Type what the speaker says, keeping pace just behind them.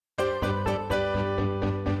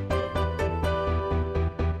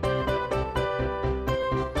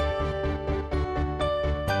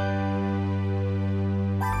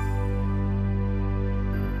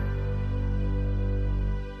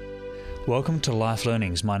Welcome to Life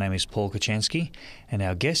Learnings. My name is Paul Kochanski, and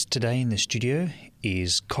our guest today in the studio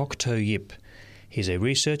is Kok To Yip. He's a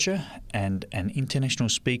researcher and an international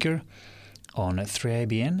speaker on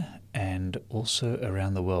 3ABN and also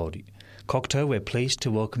around the world. Kok To, we're pleased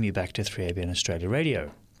to welcome you back to 3ABN Australia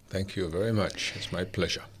Radio. Thank you very much. It's my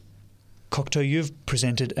pleasure. Kok To, you've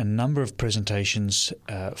presented a number of presentations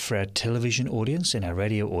for our television audience and our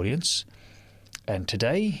radio audience. And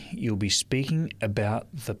today you'll be speaking about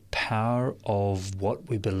the power of what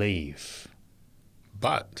we believe.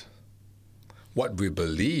 But what we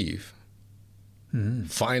believe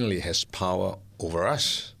finally has power over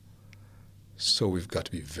us. So we've got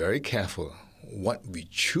to be very careful what we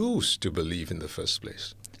choose to believe in the first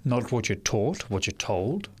place. Not what you're taught, what you're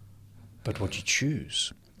told, but what you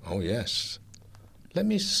choose. Oh, yes. Let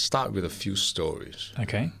me start with a few stories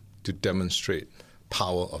to demonstrate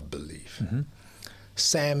power of belief. Mm-hmm.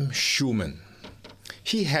 Sam Schumann,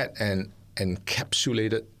 he had an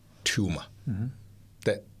encapsulated tumor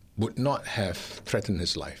that would not have threatened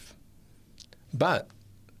his life. But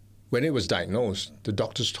when it was diagnosed, the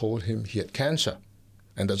doctors told him he had cancer,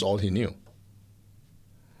 and that's all he knew.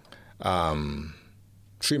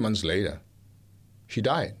 3 months later, he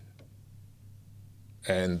died.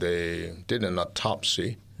 And they did an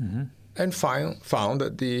autopsy and found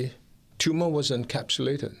that the tumor was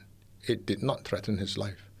encapsulated. It did not threaten his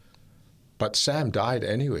life. But Sam died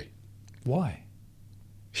anyway. Why?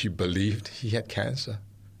 He believed he had cancer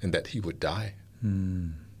and that he would die.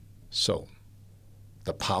 So,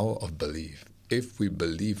 the power of belief. If we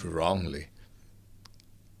believe wrongly,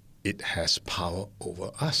 it has power over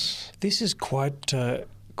us. This is quite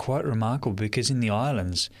remarkable because in the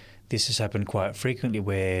islands, this has happened quite frequently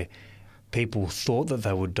where people thought that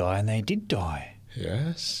they would die and they did die.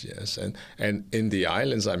 Yes. And in the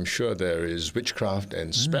islands, I'm sure there is witchcraft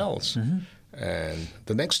and spells. And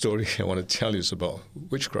the next story I want to tell you is about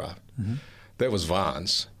witchcraft. There was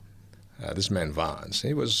Vance, this man Vance.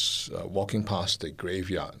 He was walking past a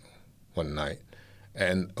graveyard one night,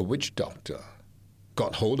 and a witch doctor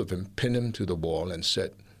got hold of him, pinned him to the wall, and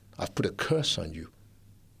said, "I've put a curse on you.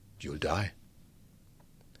 You'll die."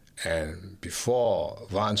 And before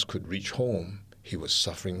Vance could reach home, he was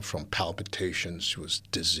suffering from palpitations. He was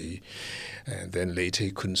dizzy. And then later he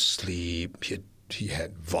couldn't sleep. He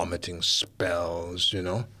had vomiting spells,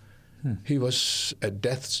 He was at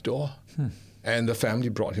death's door. And the family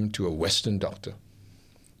brought him to a Western doctor.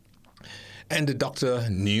 And the doctor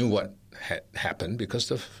knew what had happened because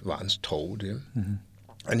the Vance told him.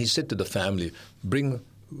 And he said to the family, "Bring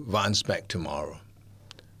Vance back tomorrow.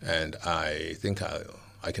 And I think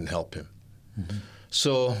I can help him."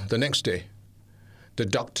 So the next day, the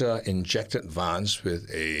doctor injected Vance with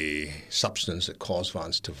a substance that caused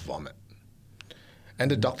Vance to vomit. And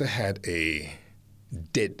the doctor had a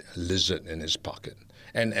dead lizard in his pocket.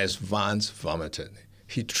 And as Vance vomited,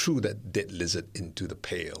 he threw that dead lizard into the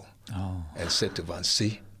pail and said to Vance,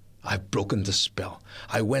 "See, I've broken the spell.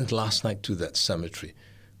 I went last night to that cemetery,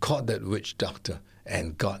 caught that witch doctor,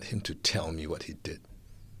 and got him to tell me what he did.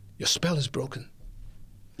 Your spell is broken."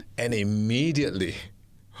 And immediately,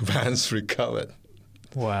 Vance recovered.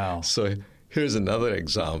 Wow. So here's another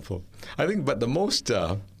example. I think, but the most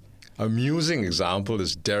amusing example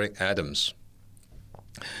is Derek Adams.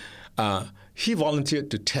 He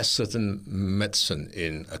volunteered to test certain medicine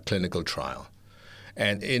in a clinical trial.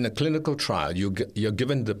 And in a clinical trial, you're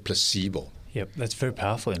given the placebo. Yep, that's very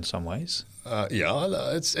powerful in some ways. But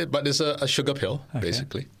it's a sugar pill,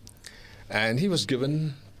 basically. And he was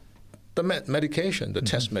given the medication, the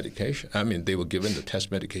test medication. I mean, they were given the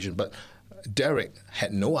test medication, but Derek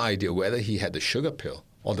had no idea whether he had the sugar pill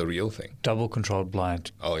or the real thing. Double-controlled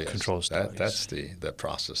blind control studies. That's the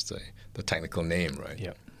process, the technical name, right?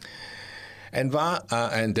 Yeah.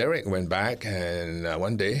 And Derek went back and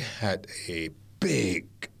one day had a big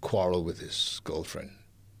quarrel with his girlfriend.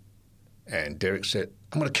 And Derek said,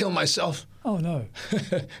 "I'm going to kill myself." Oh, no.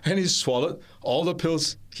 And he swallowed all the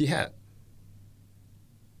pills he had.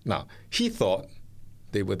 Now, he thought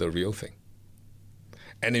they were the real thing.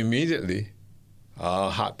 And immediately,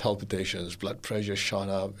 heart palpitations, blood pressure shot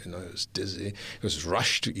up, he was dizzy. He was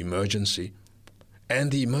rushed to emergency.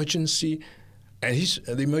 And the emergency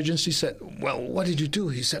said, "Well, what did you do?"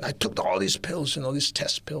 He said, "I took all these pills, these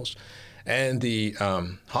test pills." And the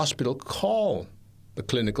hospital called the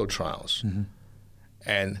clinical trials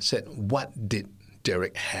and said, "What did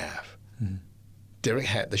Derek have?" Derek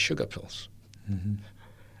had the sugar pills.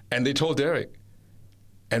 And they told Derek.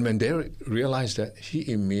 And when Derek realized that, he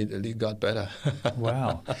immediately got better.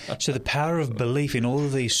 Wow. So the power of belief in all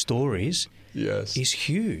of these stories is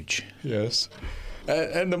huge. Yes.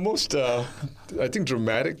 And the most, I think,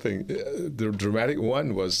 dramatic thing, the dramatic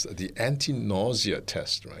one was the anti-nausea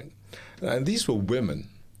test, right? And these were women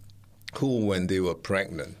who, when they were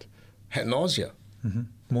pregnant, had nausea. Mm-hmm.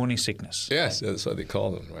 Morning sickness. Yes, that's what they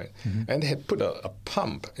call them, right? Mm-hmm. And they had put a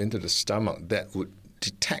pump into the stomach that would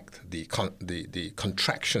detect the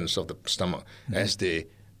contractions of the stomach as they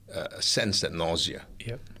sense that nausea.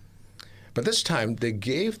 Yep. But this time, they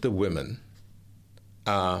gave the women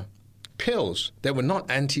pills that were not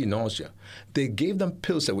anti-nausea. They gave them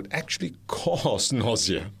pills that would actually cause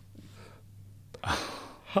nausea.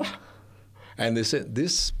 And they said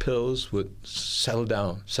these pills would settle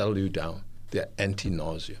you down. They're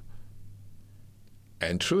anti-nausea.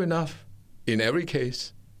 And true enough, in every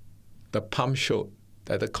case, the pump showed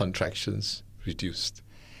that the contractions reduced.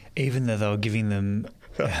 Even though they were giving them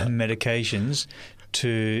medications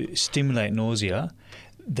to stimulate nausea,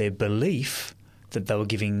 their belief that they were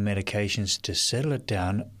giving medications to settle it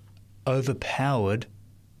down overpowered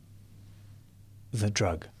the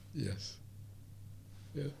drug. Yes.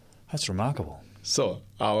 Yeah. That's remarkable. So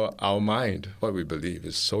our mind, what we believe,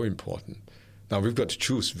 is so important. Now, we've got to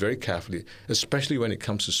choose very carefully, especially when it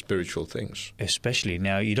comes to spiritual things. Especially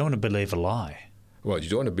now, you don't want to believe a lie. Well, you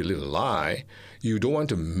don't want to believe a lie. You don't want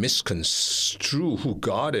to misconstrue who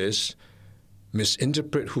God is,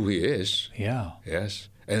 misinterpret who He is. Yeah. Yes.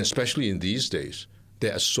 And especially in these days,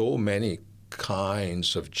 there are so many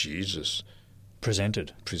kinds of Jesus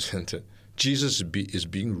Presented. Jesus is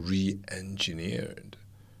being re-engineered.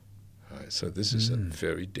 Right, so this is a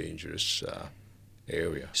very dangerous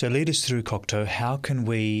area. So lead us through, Kok To. How can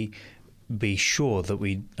we be sure that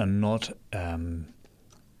we are not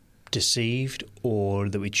deceived or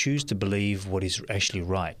that we choose to believe what is actually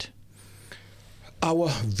right? Our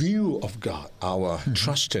view of God, our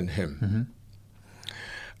trust in Him,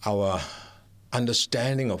 our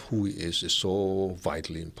understanding of who He is so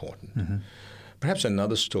vitally important. Perhaps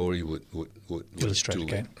another story would illustrate do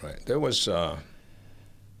okay. it. Right. There was a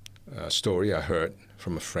story I heard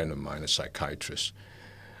from a friend of mine, a psychiatrist.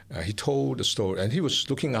 He told a story, and he was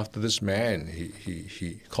looking after this man.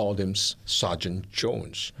 He called him Sergeant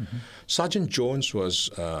Jones. Sergeant Jones was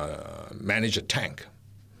managed a tank,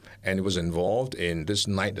 and he was involved in this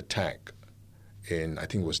night attack in, I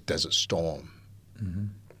think it was Desert Storm.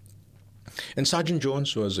 And Sergeant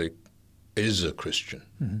Jones is a Christian.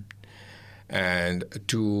 And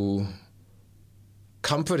to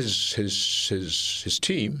comfort his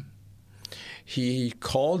team, he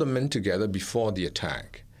called the men together before the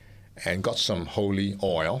attack and got some holy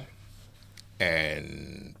oil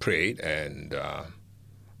and prayed, and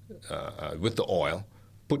with the oil,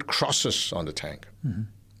 put crosses on the tank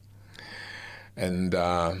and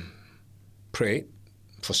prayed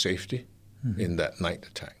for safety in that night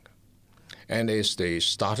attack. And as they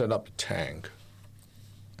started up the tank,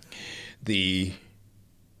 the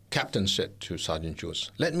captain said to Sergeant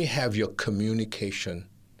Jones, "Let me have your communication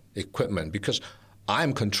equipment, because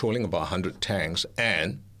I'm controlling about 100 tanks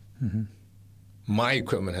and my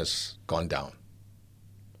equipment has gone down."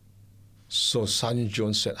 So Sergeant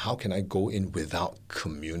Jones said, "How can I go in without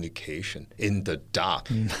communication in the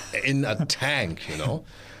dark, in a tank, you know?"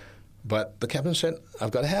 But the captain said,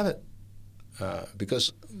 "I've got to have it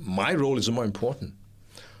because my role is more important."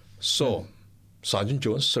 So Sergeant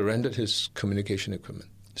Jones surrendered his communication equipment.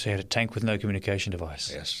 So he had a tank with no communication device.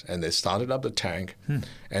 Yes, and they started up the tank,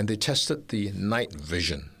 and they tested the night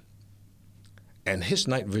vision. And his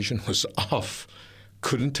night vision was off,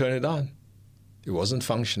 couldn't turn it on. It wasn't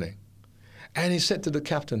functioning. And he said to the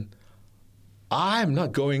captain, "I'm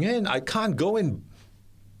not going in. I can't go in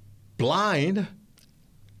blind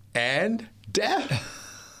and deaf."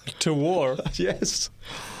 To war. Yes.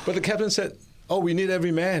 But the captain said, "Oh, we need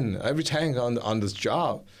every man, every tank on this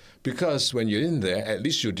job, because when you're in there, at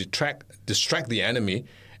least you distract the enemy,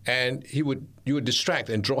 and you would distract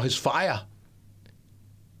and draw his fire.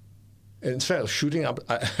 And instead of shooting up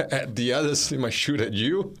at the others, he might shoot at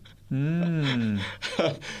you."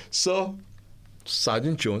 So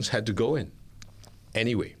Sergeant Jones had to go in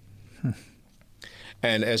anyway.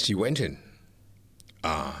 And as he went in,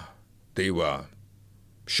 they were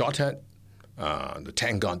shot at. The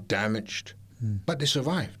tank got damaged, but they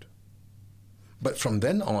survived. But from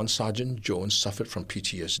then on, Sergeant Jones suffered from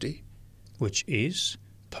PTSD. Which is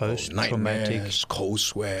post-traumatic... Nightmares, cold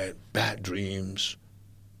sweat, bad dreams,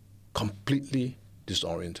 completely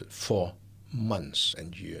disoriented for months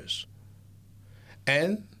and years.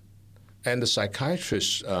 And the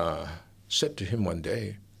psychiatrist said to him one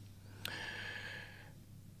day,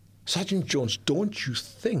 "Sergeant Jones, don't you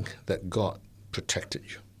think that God protected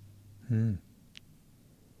you?"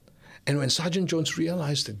 And when Sergeant Jones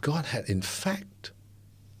realized that God had in fact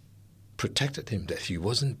protected him, that he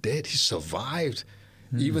wasn't dead, he survived,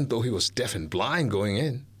 even though he was deaf and blind going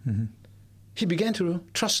in, he began to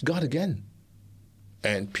trust God again.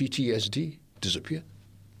 And PTSD disappeared.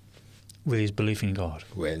 With his belief in God.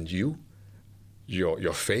 When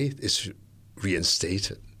your faith is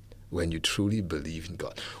reinstated, when you truly believe in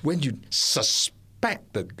God, when you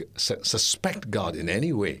suspect God in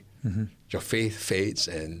any way, your faith fades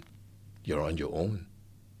and you're on your own.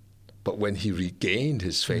 But when he regained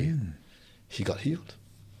his faith, he got healed.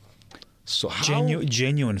 So how?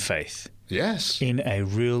 Genuine faith. Yes. In a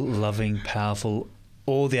real, loving, powerful,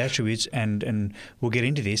 all the attributes, and we'll get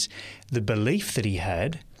into this, the belief that he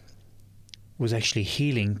had was actually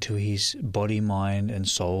healing to his body, mind, and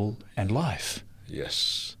soul and life.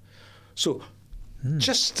 Yes. So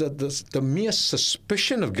just the mere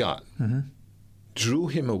suspicion of God drew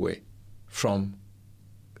him away from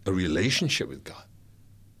a relationship with God.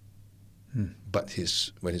 But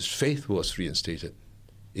when his faith was reinstated,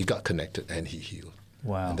 he got connected and he healed.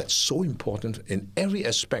 Wow. And that's so important in every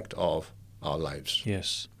aspect of our lives.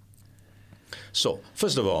 Yes. So,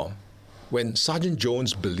 first of all, when Sergeant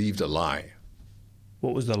Jones believed a lie,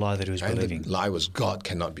 what was the lie that he was believing? And the lie was God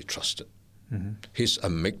cannot be trusted. His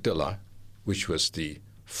amygdala, which was the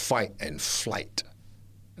fight and flight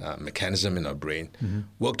mechanism in our brain,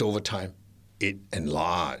 worked overtime. It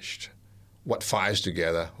enlarged. What fires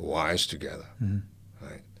together, wires together.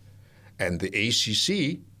 Right? And the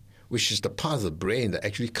ACC, which is the part of the brain that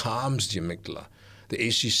actually calms the amygdala, the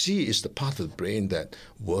ACC is the part of the brain that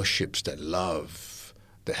worships, that loves,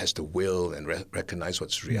 that has the will and recognize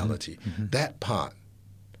what's reality. That part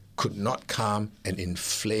could not calm an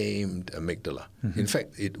inflamed amygdala. In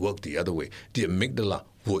fact, it worked the other way. The amygdala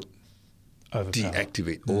would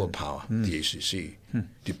deactivate, overpower the ACC.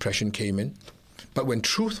 Depression came in. But when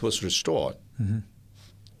truth was restored,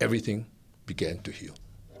 everything began to heal.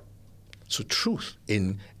 So truth,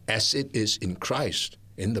 as it is in Christ,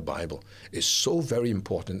 in the Bible, is so very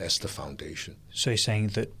important as the foundation. So you're saying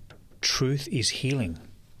that truth is healing.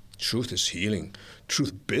 Truth is healing.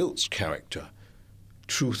 Truth builds character.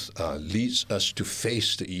 Truth leads us to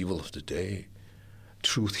face the evil of the day.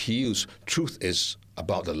 Truth heals. Truth is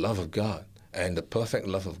about the love of God, and the perfect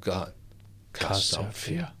love of God casts out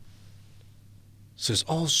fear. So it's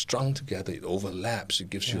all strung together. It overlaps. It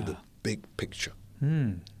gives you the big picture.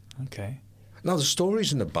 Okay. Now, the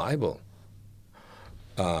stories in the Bible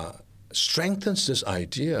strengthens this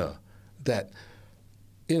idea that,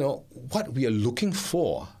 what we are looking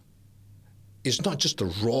for is not just the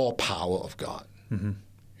raw power of God.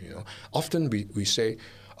 Often we say,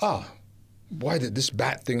 why did this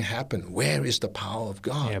bad thing happen? Where is the power of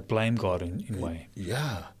God? Yeah, blame God in a way.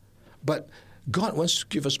 Yeah. But God wants to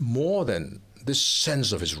give us more than this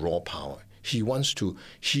sense of his raw power. He wants to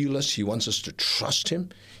heal us. He wants us to trust him.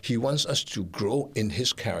 He wants us to grow in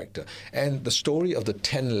his character. And the story of the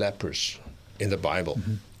 10 lepers in the Bible.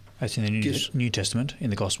 That's in the New Testament, in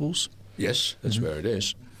the Gospels. Yes, that's where it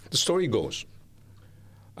is. The story goes,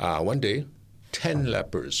 one day, 10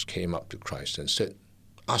 lepers came up to Christ and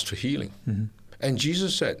asked for healing. And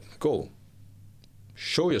Jesus said, go,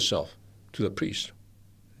 show yourself to the priest.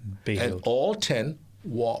 Be healed. And all 10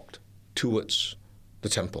 walked towards the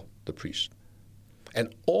temple, the priest.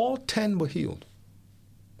 And all 10 were healed.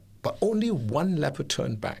 But only one leper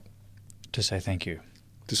turned back. To say thank you.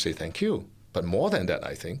 To say thank you. But more than that,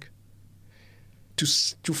 I think,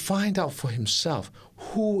 to find out for himself,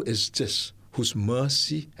 who is this whose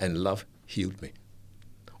mercy and love healed me?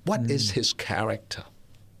 What is his character?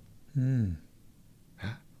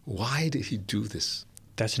 Why did he do this?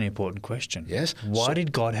 That's an important question. Yes. Why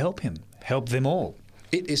did God help him? Help them all?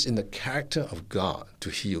 It is in the character of God to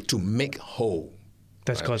heal, to make whole.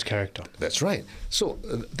 That's God's character. That's right. So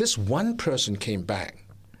this one person came back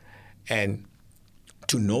and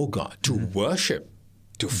to know God, to worship,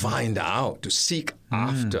 to find out, to seek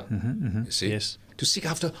after. You see? Yes. To seek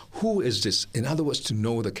after who is this? In other words, to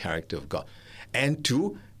know the character of God and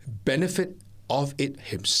to benefit of it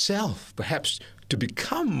himself, perhaps to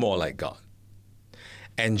become more like God.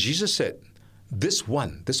 And Jesus said, this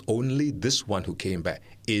one who came back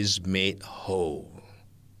is made whole.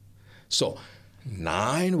 So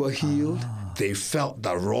 9 were healed. They felt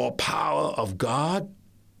the raw power of God.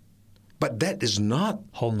 But that is not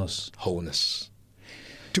wholeness.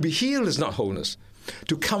 To be healed is not wholeness.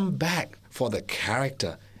 To come back for the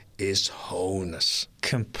character is wholeness.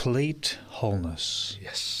 Complete wholeness.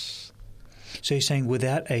 Yes. So you're saying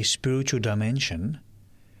without a spiritual dimension,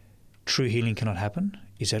 true healing cannot happen?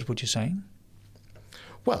 Is that what you're saying?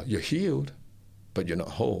 Well, you're healed, but you're not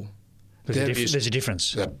whole. There's a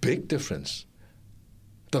difference. A big difference.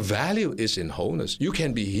 The value is in wholeness. You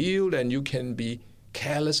can be healed and you can be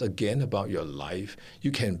careless again about your life.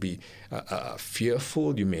 You can be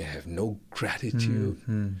fearful. You may have no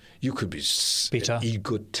gratitude. You could be bitter,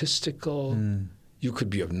 egotistical. You could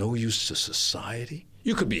be of no use to society.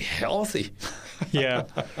 You could be healthy. Yeah.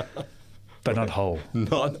 But not whole.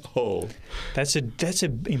 Not whole. That's an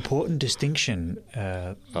important distinction.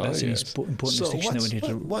 That's an important distinction that we need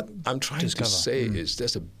to what I'm trying discover. to say is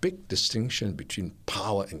there's a big distinction between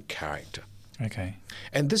power and character. Okay.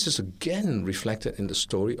 And this is again reflected in the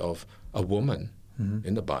story of a woman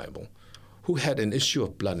in the Bible who had an issue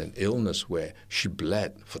of blood and illness where she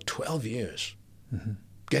bled for 12 years,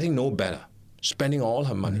 getting no better, spending all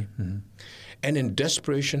her money. And in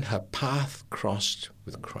desperation, her path crossed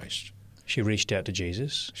with Christ. She reached out to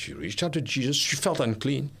Jesus. She reached out to Jesus. She felt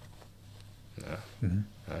unclean,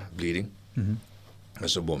 bleeding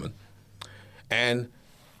as a woman. And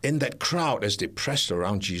in that crowd, as they pressed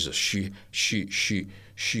around Jesus, she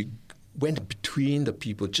went between the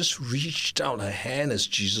people, just reached out her hand as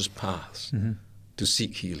Jesus passed to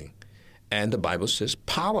seek healing. And the Bible says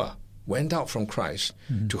power went out from Christ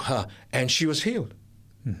to her, and she was healed.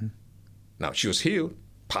 Now, she was healed,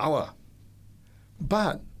 power.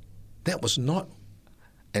 But that was not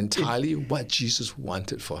entirely what Jesus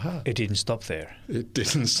wanted for her. It didn't stop there. It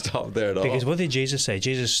didn't stop there at all. Because what did Jesus say?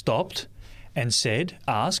 Jesus stopped and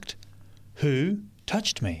asked, who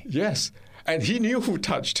touched me? Yes, and he knew who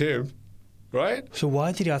touched him, right? So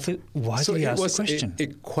why did he ask the question? A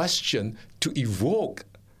question to evoke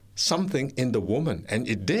something in the woman, and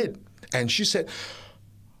it did. And she said,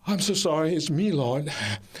 I'm so sorry, it's me, Lord.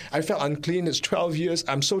 I felt unclean, it's 12 years,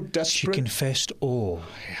 I'm so desperate. She confessed all.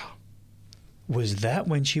 Yeah. Was that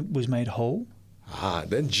when she was made whole?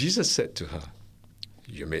 Then Jesus said to her,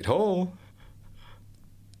 you're made whole.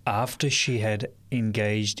 After she had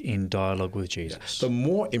engaged in dialogue with Jesus. Yes. The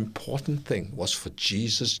more important thing was for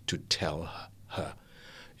Jesus to tell her,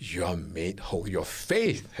 you're made whole. Your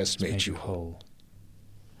faith has made you whole.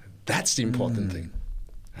 That's the important thing.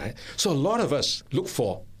 Right? So a lot of us look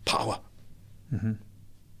for power.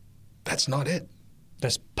 That's not it.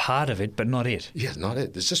 That's part of it, but not it. Yes, not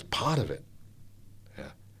it. It's just part of it. Yeah.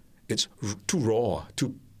 It's too raw,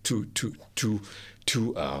 too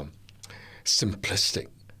simplistic.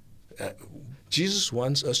 Jesus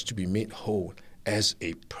wants us to be made whole as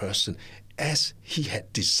a person, as He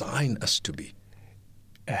had designed us to be.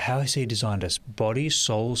 How has He designed us? Body,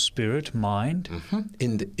 soul, spirit, mind?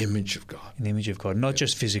 In the image of God. In the image of God, not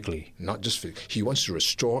just physically. Not just physically. He wants to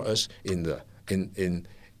restore us in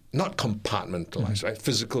not compartmentalized, right?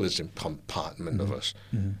 Physical is a compartment of us.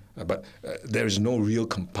 But there is no real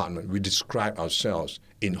compartment. We describe ourselves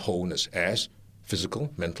in wholeness as physical,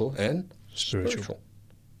 mental, and spiritual.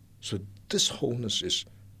 So this wholeness is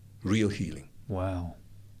real healing. Wow.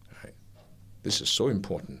 Right? This is so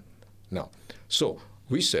important. Now, so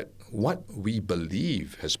we said what we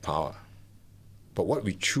believe has power, but what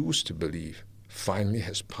we choose to believe finally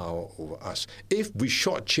has power over us. If we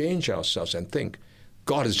shortchange ourselves and think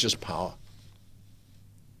God is just power,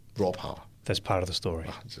 raw power. That's part of the story.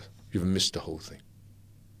 You've missed the whole thing.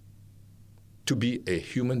 To be a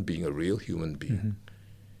human being, a real human being,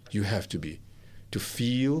 you have to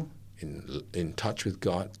feel in touch with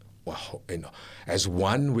God, as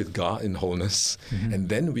one with God in wholeness, and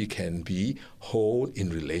then we can be whole in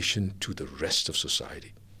relation to the rest of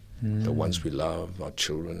society. The ones we love, our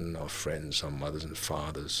children, our friends, our mothers and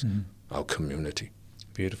fathers, our community.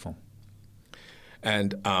 Beautiful.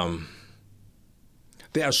 And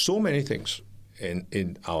there are so many things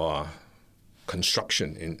in our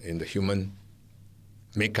construction, in the human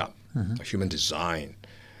makeup, human design,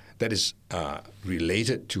 that is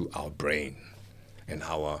related to our brain and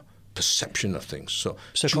our perception of things. So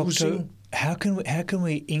Kokto, how can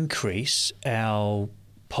we increase our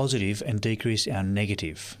positive and decrease our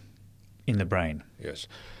negative in the brain? Yes.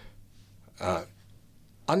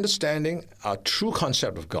 Understanding our true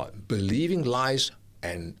concept of God, believing lies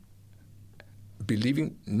and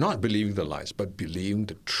not believing the lies, but believing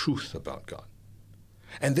the truth about God.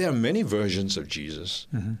 And there are many versions of Jesus,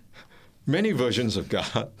 many versions of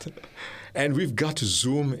God, and we've got to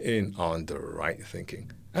zoom in on the right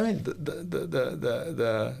thinking. I mean,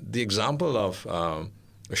 the example of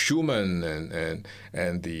Schumann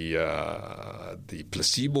and the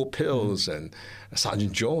placebo pills and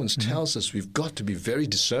Sergeant Jones tells us we've got to be very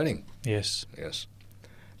discerning. Yes. Yes.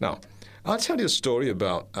 Now, I'll tell you a story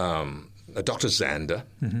about Dr. Zander.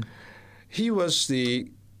 He was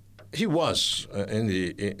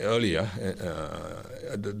earlier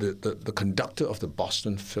the conductor of the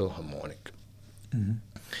Boston Philharmonic.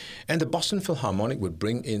 And the Boston Philharmonic would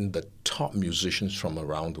bring in the top musicians from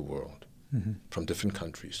around the world, from different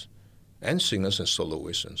countries, and singers and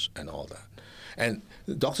soloists and all that. And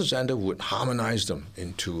Dr. Zander would harmonize them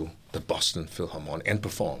into the Boston Philharmonic and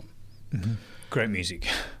perform. Great music.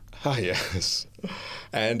 Ah, yes.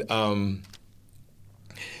 And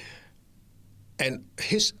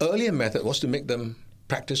his earlier method was to make them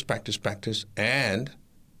practice, and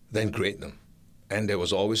then grade them. And there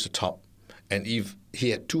was always the top. And if he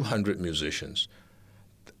had 200 musicians,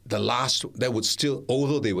 the last, there would still,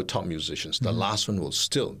 although they were top musicians, the last one will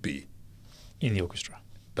still be in the orchestra.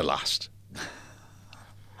 The last.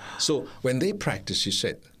 So when they practiced, he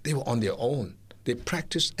said, they were on their own. They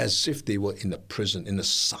practiced as if they were in a prison, in a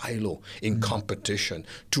silo, in competition,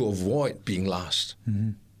 to avoid being last.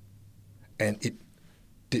 And it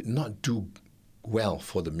did not do well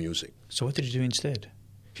for the music. So what did he do instead?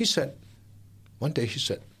 He said, one day he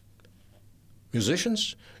said,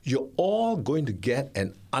 musicians, you're all going to get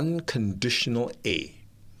an unconditional A.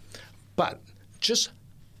 But just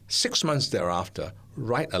 6 months thereafter,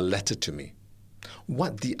 write a letter to me.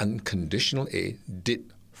 What the unconditional A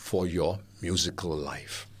did for your musical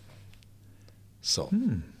life. So,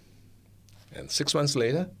 and 6 months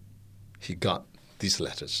later, he got these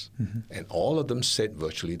letters. And all of them said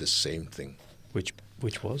virtually the same thing. Which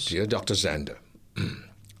was? Dear Dr. Zander,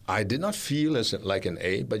 I did not feel like an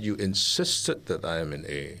A, but you insisted that I am an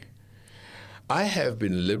A. I have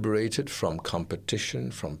been liberated from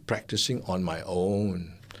competition, from practicing on my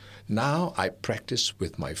own. Now I practice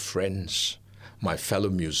with my friends, my fellow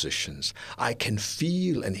musicians. I can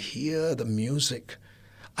feel and hear the music.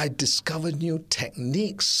 I discover new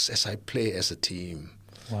techniques as I play as a team.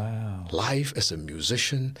 Wow. Life as a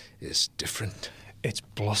musician is different. It's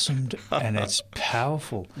blossomed and it's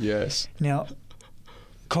powerful. Yes. Now,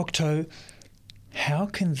 Cocteau, how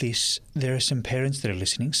can this... There are some parents that are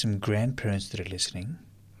listening, some grandparents that are listening,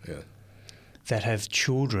 that have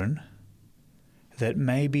children that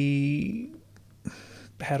may be,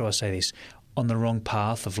 how do I say this, on the wrong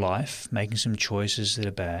path of life, making some choices that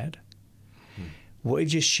are bad. What you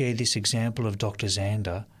just shared, this example of Dr.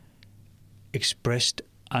 Zander, expressed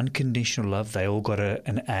unconditional love. They all got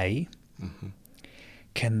an A.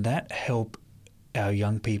 Can that help our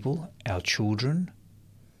young people, our children,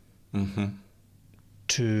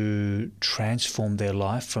 to transform their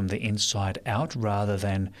life from the inside out rather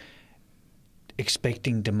than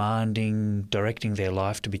expecting, demanding, directing their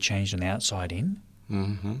life to be changed on the outside in?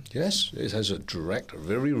 Yes, it has a direct,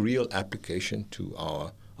 very real application to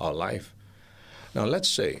our life. Now, let's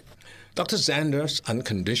say Dr. Zander's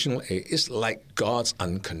unconditional A is like God's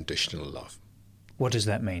unconditional love. What does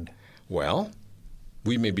that mean? Well,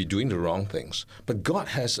 we may be doing the wrong things, but God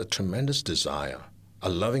has a tremendous desire, a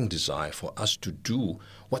loving desire for us to do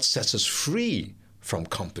what sets us free from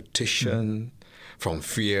competition, from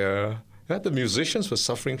fear. The musicians were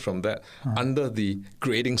suffering from that under the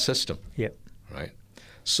grading system. Yep. Right?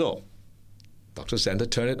 So, Dr. Zander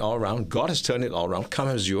turned it all around. God has turned it all around. Come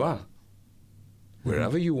as you are.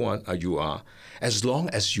 Wherever you want, you are. As long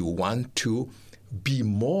as you want to be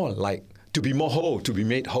more like, to be more whole, to be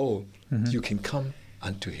made whole, you can come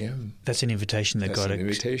unto Him. That's an invitation that God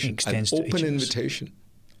extends to each of us. An open invitation,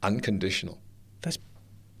 unconditional.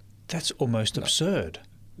 That's almost absurd.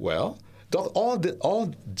 Well, all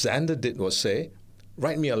Zander did was say,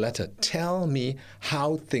 write me a letter. Tell me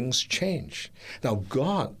how things change. Now,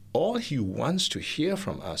 God, all He wants to hear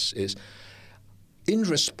from us is, in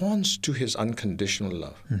response to His unconditional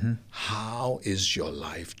love, how is your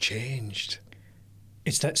life changed?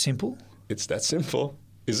 It's that simple? It's that simple,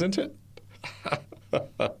 isn't it?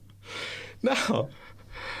 Now,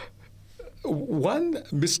 one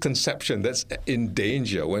misconception that's in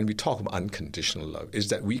danger when we talk about unconditional love is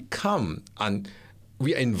that we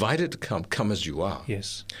are invited to come as you are.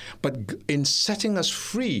 Yes. But in setting us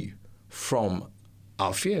free from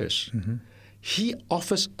our fears, He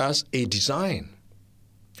offers us a design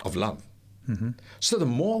of love. So the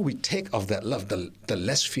more we take of that love, the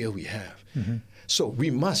less fear we have. So we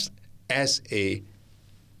must, as a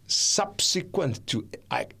subsequent to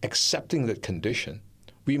accepting the condition,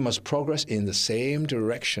 we must progress in the same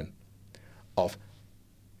direction of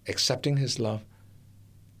accepting His love,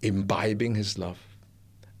 imbibing His love,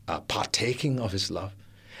 partaking of His love.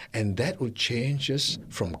 And that will change us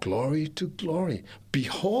from glory to glory.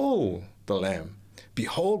 Behold the Lamb.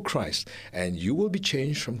 Behold Christ. And you will be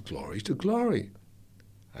changed from glory to glory.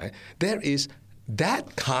 Right? There is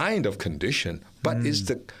that kind of condition, but it's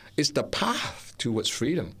the path towards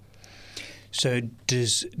freedom. So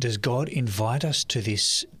does God invite us to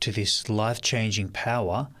this life-changing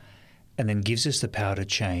power and then gives us the power to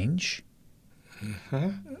change?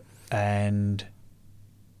 And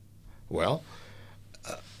Well,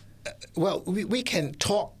 we can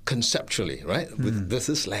talk conceptually, right? With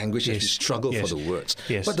this language, Yes. we struggle Yes. for the words.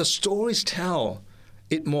 Yes. But the stories tell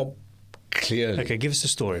it more clearly. okay, give us the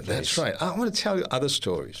story, please. That's right. I want to tell you other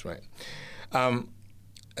stories, right?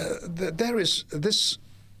 There is this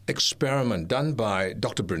experiment done by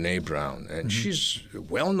Dr. Brene Brown, and she's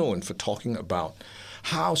well known for talking about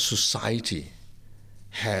how society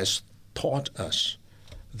has taught us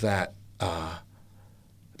that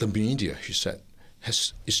the media, she said,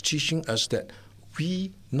 is teaching us that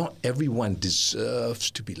not everyone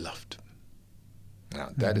deserves to be loved. Now,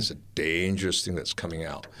 that is a dangerous thing that's coming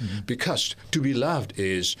out, because to be loved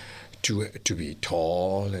is to be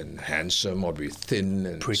tall and handsome, or be thin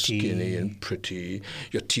and Pretty. skinny and pretty.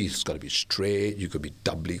 Your teeth's got to be straight. You could be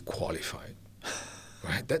doubly qualified.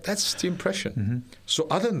 Right? That's the impression. So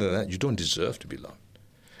other than that, you don't deserve to be loved.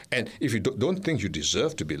 And if you don't think you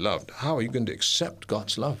deserve to be loved, how are you going to accept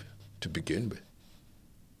God's love to begin with?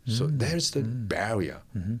 So there's the barrier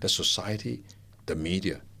that society, the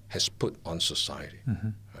media, has put on society.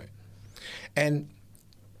 Right? And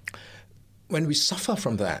when we suffer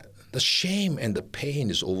from that, the shame and the pain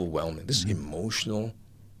is overwhelming. This emotional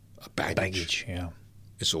baggage Yeah.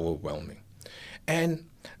 is overwhelming. And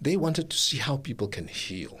they wanted to see how people can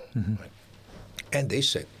heal. Right? And they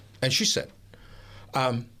said, and she said,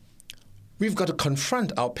 we've got to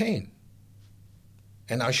confront our pain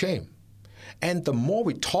and our shame. And the more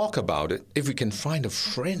we talk about it, if we can find a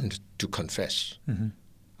friend to confess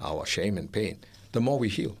our shame and pain, the more we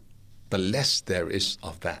heal, the less there is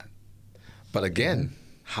of that. But again,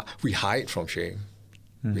 we hide from shame.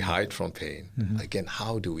 We hide from pain. Again,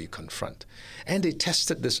 how do we confront? And they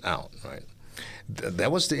tested this out, right? There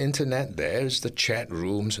was the internet, there's the chat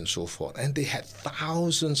rooms and so forth. And they had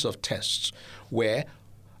thousands of tests where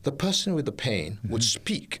the person with the pain would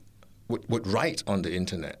speak, would write on the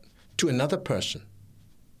internet to another person.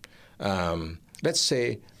 Let's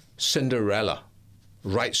say Cinderella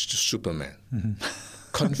writes to Superman,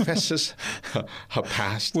 confesses her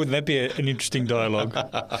past. Wouldn't that be an interesting dialogue?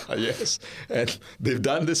 Yes. And they've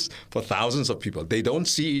done this for thousands of people. They don't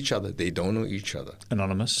see each other. They don't know each other.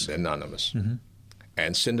 Anonymous. They're anonymous.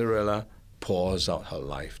 And Cinderella pours out her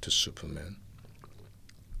life to Superman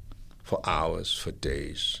for hours, for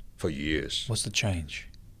days, for years. What's the change?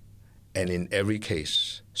 And in every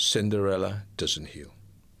case, Cinderella doesn't heal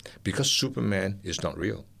because Superman is not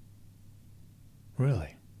real.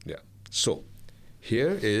 Really? Yeah. So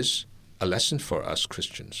here is a lesson for us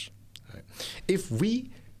Christians. Right? If we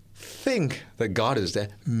think that God is there,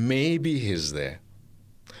 maybe He's there.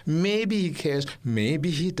 Maybe He cares. Maybe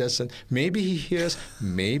He doesn't. Maybe He hears.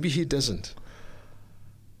 Maybe He doesn't.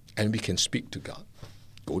 And we can speak to God.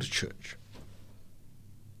 Go to church.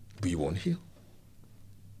 We won't heal.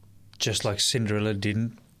 Just like Cinderella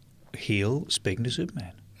didn't heal speaking to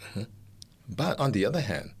Superman. But on the other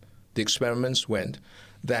hand, the experiments went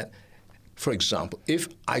that, for example, if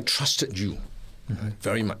I trusted you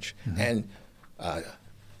very much, and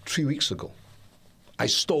 3 weeks ago I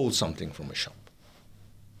stole something from a shop,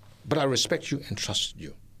 but I respect you and trust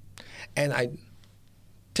you, and I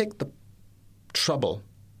take the trouble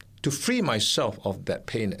to free myself of that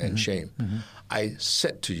pain and shame, I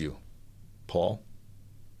said to you, Paul,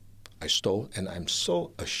 I stole, and I'm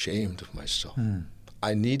so ashamed of myself.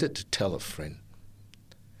 I needed to tell a friend.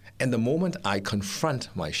 And the moment I confront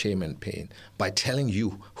my shame and pain by telling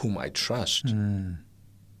you whom I trust,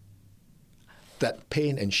 that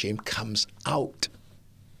pain and shame comes out,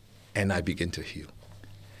 and I begin to heal.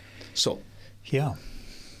 So, Yeah.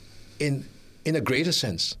 in a greater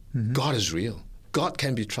sense, God is real. God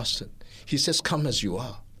can be trusted. He says, come as you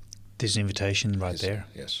are. There's an invitation right there.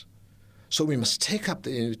 Yes. So we must take up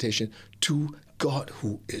the invitation to God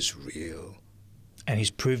who is real. And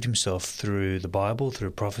He's proved Himself through the Bible,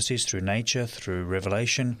 through prophecies, through nature, through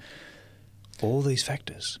revelation, all these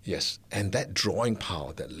factors. Yes. And that drawing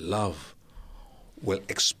power, that love, will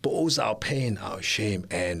expose our pain, our shame,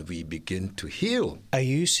 and we begin to heal. Are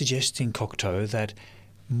you suggesting, Cocteau, that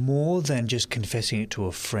more than just confessing it to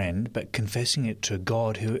a friend, but confessing it to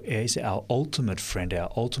God, who is our ultimate friend, our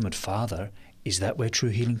ultimate Father, is that where true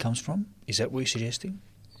healing comes from? Is that what you're suggesting?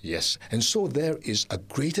 Yes. And so there is a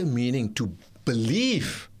greater meaning to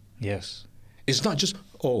believe. Yes. It's not just,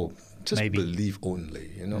 Maybe. believe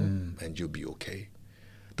only, and you'll be okay.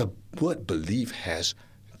 The word believe has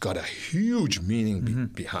got a huge meaning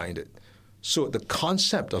behind it. So the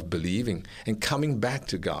concept of believing and coming back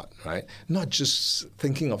to God, right? Not just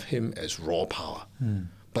thinking of Him as raw power,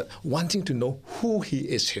 but wanting to know who He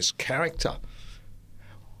is, His character,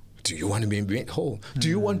 Do you want to be made whole? Do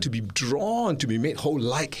you want to be drawn to be made whole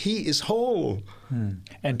like he is whole?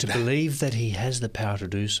 And to believe that he has the power to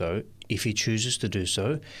do so, if he chooses to do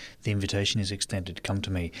so, the invitation is extended. Come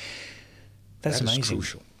to me. That's That is amazing.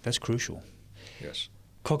 crucial. That's crucial. Yes.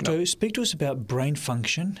 Cocteau, speak to us about brain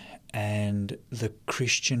function and the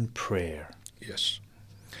Christian prayer. Yes.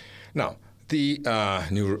 Now, the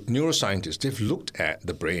neuroscientists, they've looked at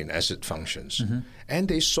the brain as it functions, and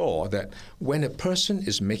they saw that when a person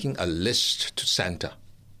is making a list to Santa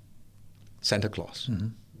Claus,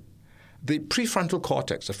 the prefrontal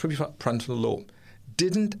cortex, the prefrontal lobe,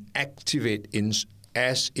 didn't activate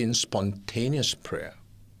as in spontaneous prayer.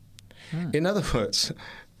 In other words,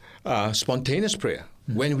 spontaneous prayer,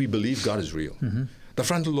 when we believe God is real, the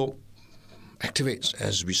frontal lobe activates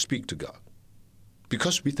as we speak to God.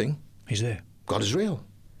 Because we think He's there. God is real.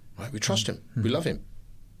 Right? We trust Him. We love Him.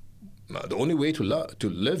 The only way to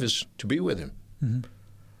live is to be with Him.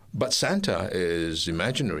 But Santa is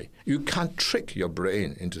imaginary. You can't trick your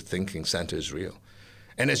brain into thinking Santa is real.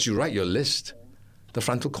 And as you write your list, the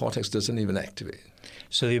frontal cortex doesn't even activate.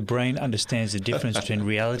 So your brain understands the difference between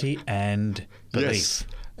reality and belief. Yes,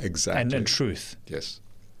 exactly. And truth. Yes.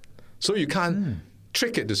 So you can't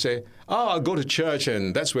trick it to say, oh, I'll go to church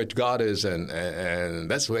and that's where God is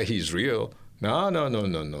and that's where He's real. No.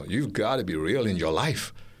 You've got to be real in your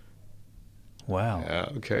life. Wow.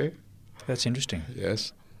 Okay. That's interesting.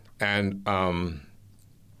 Yes. And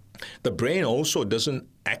the brain also doesn't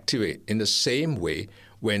activate in the same way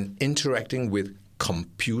when interacting with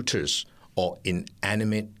computers or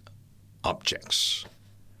inanimate objects.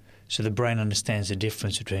 So the brain understands the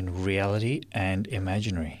difference between reality and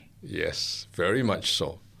imaginary. Yes, very much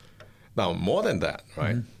so. Now, more than that,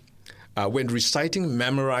 right? When reciting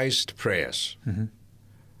memorized prayers,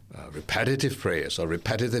 repetitive prayers or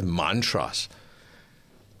repetitive mantras,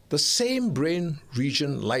 the same brain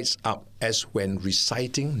region lights up as when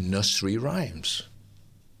reciting nursery rhymes.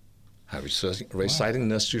 Reciting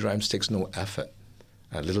nursery rhymes takes no effort.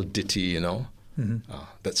 A little ditty,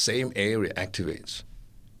 that same area activates.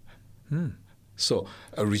 So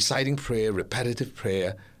reciting prayer, repetitive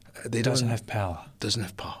prayer, doesn't have power. Doesn't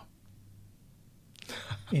have power.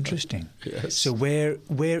 Interesting. Yes. So where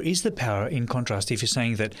is the power in contrast? If you're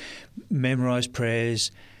saying that memorized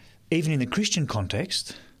prayers, even in the Christian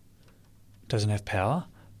context, doesn't have power,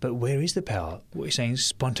 but where is the power? What you're saying is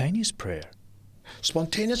spontaneous prayer.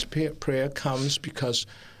 Spontaneous prayer comes because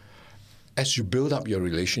as you build up your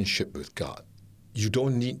relationship with God, you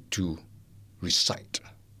don't need to recite.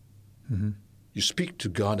 You speak to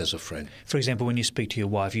God as a friend. For example, when you speak to your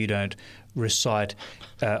wife, you don't recite,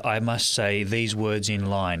 I must say these words in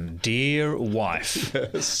line, dear wife,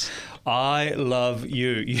 Yes. I love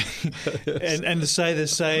you. and say the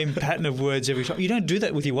same pattern of words every time. You don't do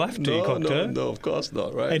that with your wife, do you, Cocteau? No, of course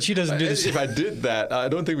not, right? And she doesn't do this. If I did that, I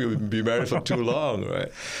don't think we would be married for too long,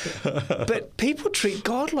 right? But people treat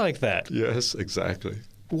God like that. Yes, exactly.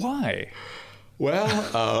 Why? Well,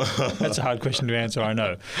 That's a hard question to answer, I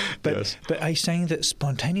know. But, Yes. but are you saying that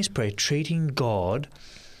spontaneous prayer, treating God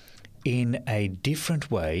in a different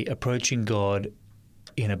way, approaching God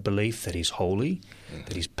in a belief that He's holy,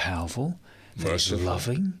 that He's powerful, that He's Merciful.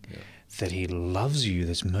 loving, that He loves you,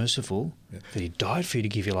 that's merciful, that He died for you to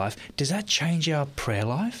give your life, does that change our prayer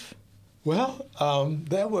life? Well,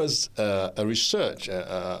 there was a research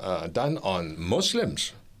done on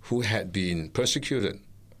Muslims who had been persecuted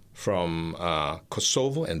from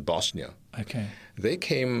Kosovo and Bosnia. Okay. They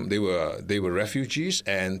came. They were refugees,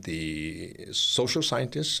 and the social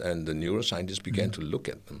scientists and the neuroscientists began to look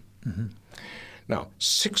at them. Now,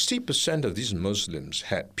 60% of these Muslims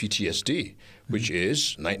had PTSD, which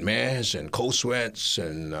is nightmares and cold sweats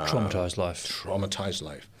and Traumatized life. Traumatized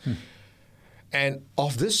life. And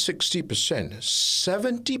of this 60%,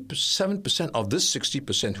 77% of this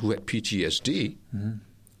 60% who had PTSD,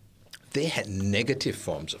 they had negative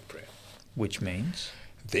forms of prayer. Which means?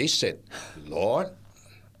 They said, Lord,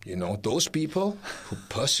 those people who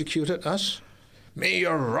persecuted us, may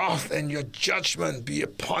your wrath and your judgment be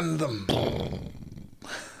upon them.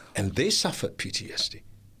 And they suffered PTSD.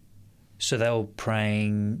 So they were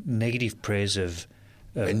praying negative prayers of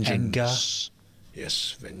Vengeance. anger.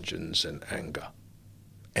 Yes, vengeance and anger.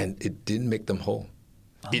 And it didn't make them whole.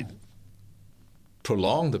 It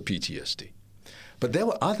prolonged the PTSD. But there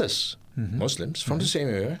were others, Muslims, from the same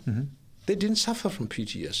area. They didn't suffer from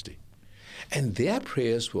PTSD. And their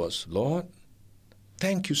prayers was, Lord,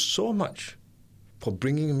 thank you so much for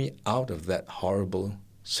bringing me out of that horrible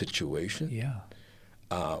situation. Yeah.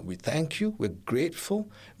 We thank you. We're grateful.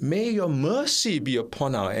 May your mercy be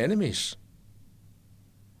upon our enemies.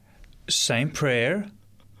 Same prayer.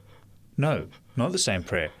 No, not the same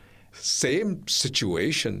prayer. Same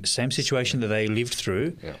situation. Same situation that they lived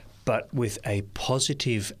through, Yeah. but with a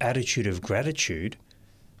positive attitude of gratitude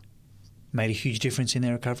made a huge difference in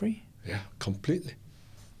their recovery? Yeah, completely.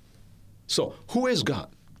 So, who is God?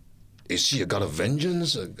 Is he a God of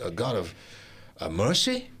vengeance, a God of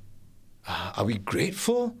mercy? Are we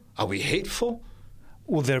grateful? Are we hateful?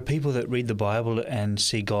 Well, there are people that read the Bible and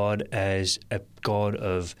see God as a God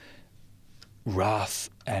of wrath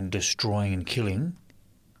and destroying and killing,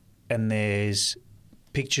 and there's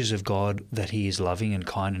pictures of God that he is loving and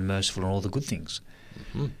kind and merciful and all the good things.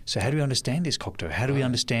 Mm-hmm. So how do we understand this, Cocteau? How do we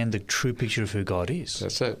understand the true picture of who God is?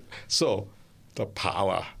 That's it. So, the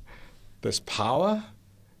power. There's power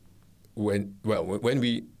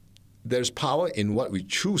there's power in what we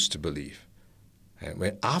choose to believe.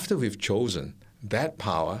 And after we've chosen, that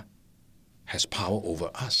power has power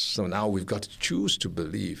over us. So now we've got to choose to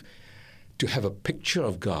believe, to have a picture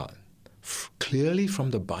of God clearly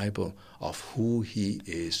from the Bible of who he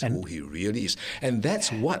is, who he really is. And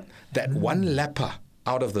that's what that one leper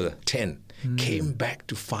out of the 10 came back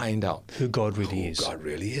to find out. Who God really is. Who God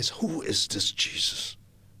really is. Who is this Jesus?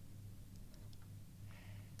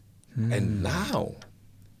 And now,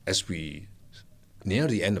 as we near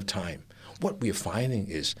the end of time, what we're finding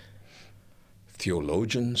is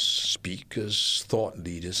theologians, speakers, thought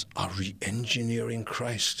leaders are re-engineering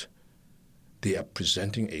Christ. They are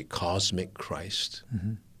presenting a cosmic Christ.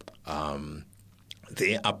 Mm-hmm.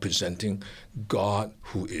 They are presenting God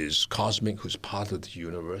who is cosmic, who's part of the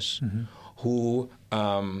universe, mm-hmm. who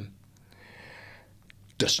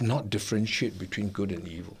does not differentiate between good and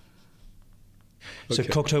evil. So,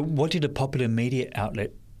 Cocteau, what did a popular media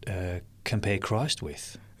outlet compare Christ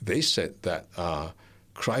with? They said that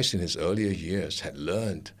Christ in his earlier years had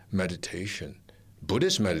learned meditation,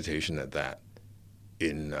 Buddhist meditation at that,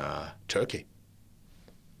 in Turkey.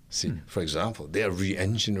 See, for example, they are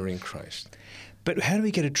re-engineering Christ. But how do we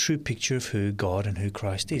get a true picture of who God and who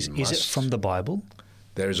Christ is? Is it from the Bible?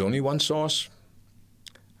 There is only one source,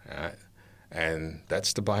 and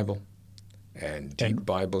that's the Bible. And deep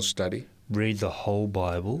Bible study. Read the whole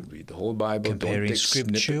Bible. Read the whole Bible. Comparing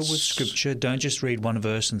Scripture with Scripture. Don't just read one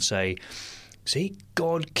verse and say, see,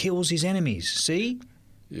 God kills his enemies. See?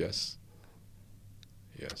 Yes.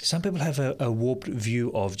 Yes. Some people have a warped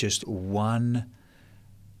view of just one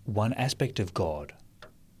aspect of God.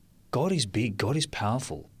 God is big. God is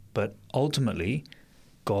powerful. But ultimately,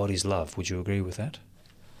 God is love. Would you agree with that?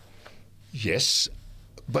 Yes.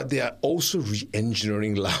 But they are also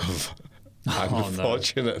re-engineering love.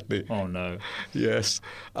 Unfortunately. Oh no. Yes.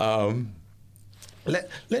 Let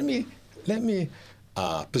me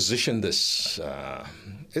position this.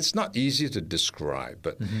 It's not easy to describe,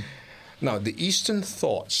 but now the Eastern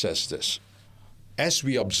thought says this: as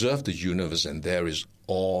we observe the universe, and there is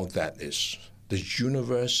all that is, the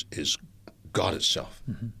universe is God itself,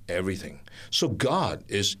 everything. So God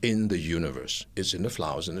is in the universe. It's in the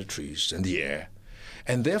flowers and the trees and the air,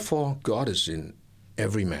 and therefore God is in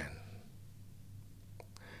every man.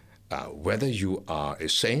 Whether you are a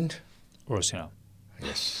saint or a sinner.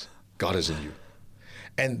 Yes, God is in you.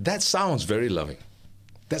 And that sounds very loving.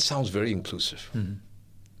 That sounds very inclusive. Mm-hmm.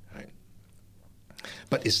 Right?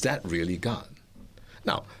 But is that really God?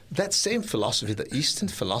 Now, that same philosophy, the Eastern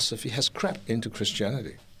philosophy, has crept into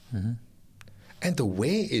Christianity. Mm-hmm. And the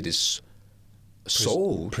way it is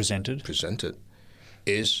presented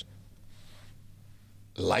is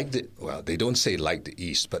like they don't say like the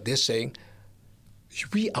East, but they're saying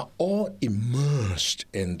we are all immersed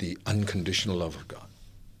in the unconditional love of God.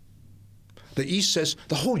 The East says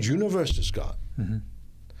the whole universe is God. Mm-hmm.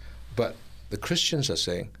 But the Christians are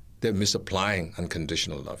saying they're misapplying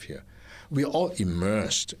unconditional love here. We are all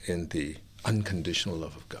immersed in the unconditional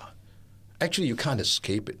love of God. Actually, you can't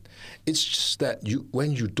escape it. It's just that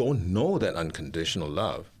when you don't know that unconditional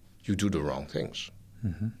love, you do the wrong things.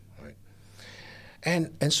 Mm-hmm. Right?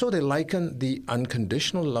 And so they liken the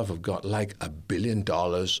unconditional love of God like $1 billion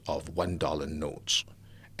of $1 notes.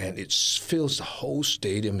 And it fills the whole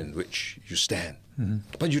stadium in which you stand. Mm-hmm.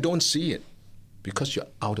 But you don't see it because you're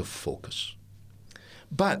out of focus.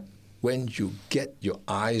 But when you get your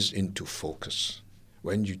eyes into focus,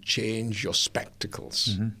 when you change your spectacles,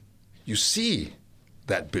 mm-hmm. you see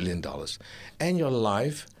that $1 billion. And your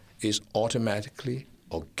life is automatically,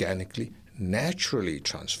 organically, naturally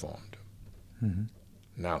transformed. Mm-hmm.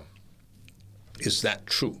 Now, is that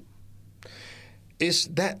true? Is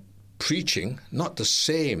that preaching not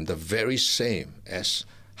the very same as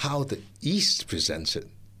how the East presents it?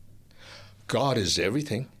 God is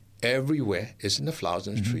everything, everywhere, is in the flowers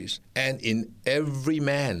and the mm-hmm. trees, and in every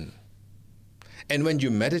man. And when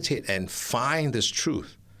you meditate and find this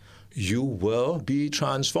truth, you will be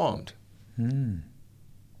transformed.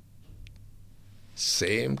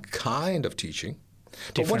 Same kind of teaching.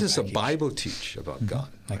 But what does the Bible teach about God?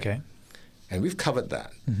 Right? Okay. And we've covered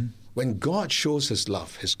that. When God shows his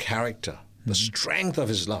love, his character, the strength of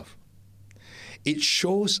his love, it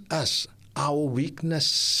shows us our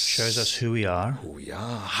weakness. Shows us who we are. Who we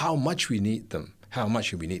are, how much we need them, how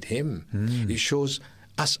much we need him. It shows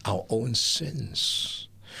us our own sins.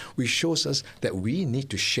 It shows us that we need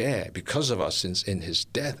to share, because of our sins, in his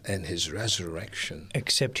death and his resurrection.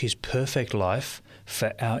 Accept his perfect life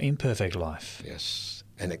for our imperfect life. Yes,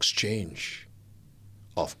 an exchange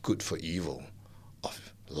of good for evil,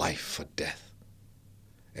 of life for death.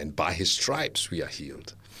 And by his stripes we are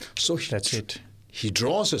healed. So that's it. He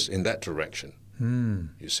draws us in that direction,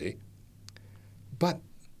 you see. But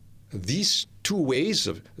these two ways,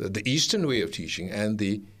 of the Eastern way of teaching and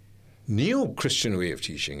the Neo-Christian way of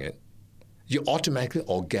teaching it, you automatically,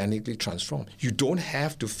 organically transform. You don't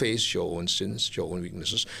have to face your own sins, your own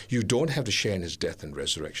weaknesses. You don't have to share in his death and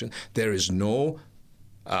resurrection. There is no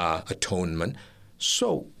atonement.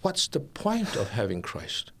 So what's the point of having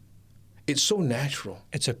Christ? It's so natural.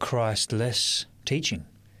 It's a Christ-less teaching.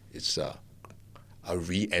 It's a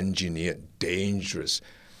re-engineered, dangerous,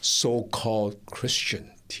 so-called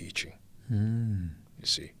Christian teaching. You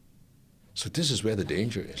see. So this is where the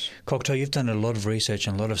danger is. Cocteau, you've done a lot of research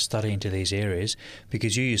and a lot of study into these areas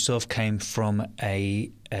because you yourself came from a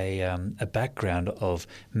background of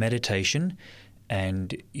meditation,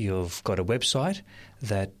 and you've got a website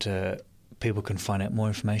that people can find out more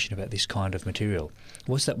information about this kind of material.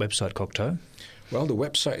 What's that website, Cocteau? Well, the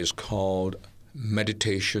website is called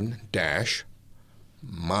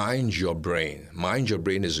Meditation-Mind Your Brain. Mind Your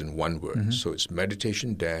Brain is in one word, so it's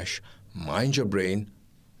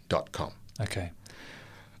meditation-mindyourbrain.com. Okay.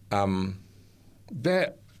 The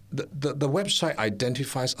website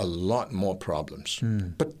identifies a lot more problems,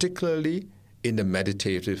 particularly in the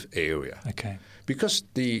meditative area. Okay. Because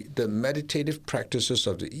the meditative practices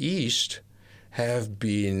of the East have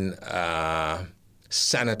been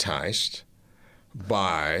sanitized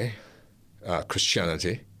by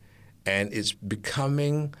Christianity, and it's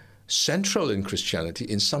becoming central in Christianity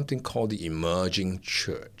in something called the emerging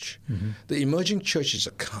church. The emerging church is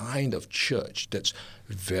a kind of church that's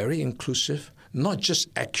very inclusive, not just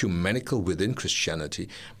ecumenical within Christianity,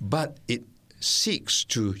 but it seeks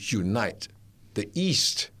to unite the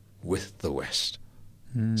East with the West.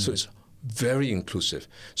 So it's very inclusive.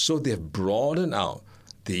 So they've broadened out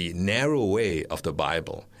the narrow way of the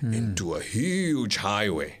Bible into a huge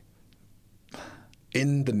highway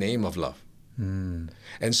in the name of love. And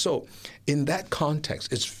so in that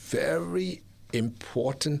context, it's very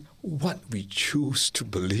important what we choose to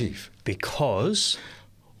believe. Because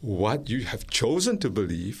what you have chosen to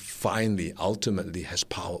believe finally, ultimately has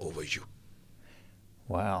power over you.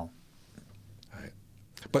 Wow. Right?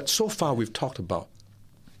 But so far we've talked about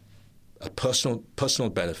personal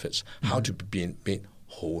benefits, how to be made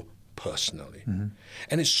whole personally. And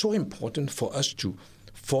it's so important for us to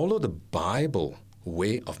follow the Bible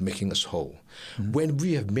way of making us whole. When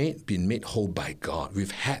we have been made whole by God,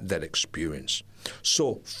 we've had that experience.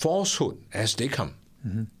 So falsehood, as they come,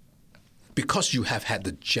 because you have had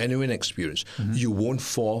the genuine experience, you won't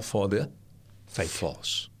fall for the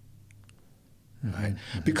false. Right?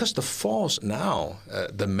 Because the false now,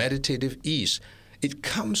 the meditative ease, it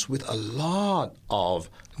comes with a lot of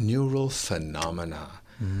neural phenomena,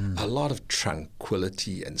 a lot of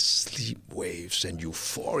tranquility and sleep waves and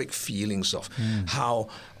euphoric feelings of how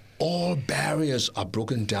all barriers are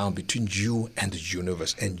broken down between you and the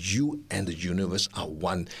universe, and you and the universe are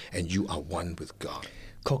one, and you are one with God.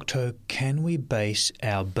 Cocteau, can we base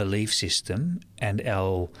our belief system and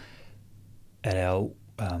our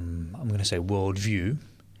I'm going to say worldview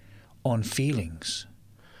on feelings?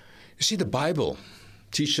 You see, the Bible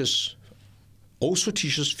also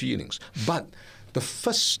teaches feelings, but the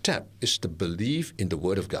first step is to believe in the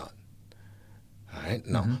Word of God. All right?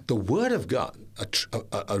 Now, the Word of God,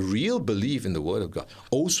 a real belief in the Word of God,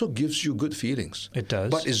 also gives you good feelings. It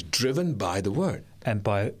does. But is driven by the Word. And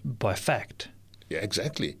by fact. Yeah,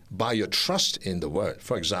 exactly. By your trust in the Word.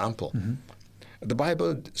 For example, the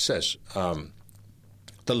Bible says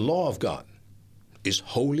the law of God is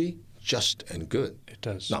holy, just, and good. It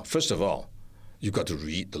does. Now, first of all, you've got to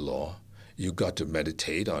read the law. You've got to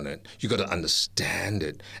meditate on it. You've got to understand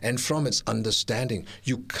it. And from its understanding,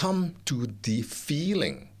 you come to the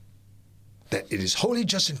feeling that it is holy,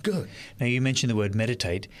 just, and good. Now, you mentioned the word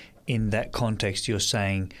meditate. In that context, you're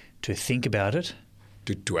saying to think about it.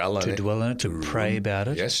 To dwell on it. To pray about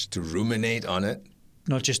it. Yes, to ruminate on it.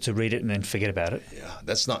 Not just to read it and then forget about it. Yeah,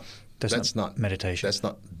 that's not That's not meditation. That's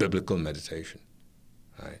not biblical meditation.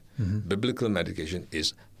 Right? Mm-hmm. Biblical meditation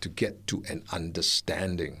is to get to an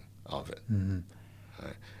understanding of it. Mm-hmm.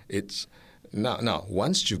 Right? It's now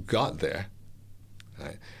once you've got there,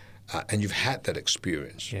 right, and you've had that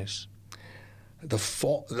experience, Yes.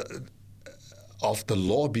 of the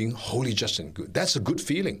law being holy, just, and good. That's a good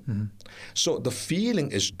feeling. Mm-hmm. So the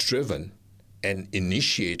feeling is driven and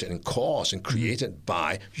initiated and caused and created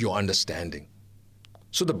by your understanding.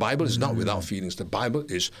 So the Bible is not without feelings. The Bible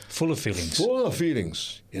is Full of feelings. full of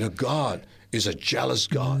feelings. You know, God is a jealous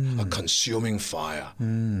God, a consuming fire.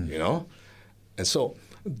 You know? And so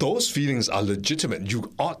those feelings are legitimate.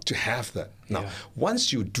 You ought to have that. Now,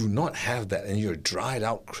 once you do not have that and you're a dried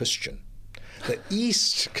out Christian, the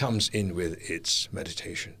East comes in with its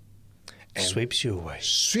meditation and Sweeps you away.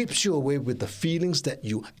 sweeps you away with the feelings that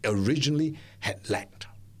you originally had lacked.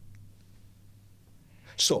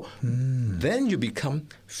 So then you become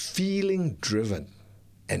feeling driven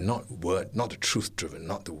and not the truth driven,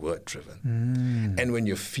 not the word driven. And when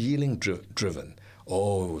you're feeling driven,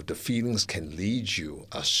 the feelings can lead you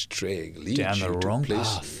astray, lead Down you the to wrong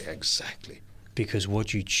places. path. Exactly. Because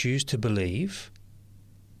what you choose to believe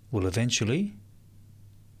will eventually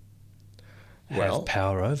have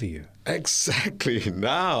power over you. Exactly.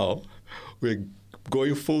 Now we're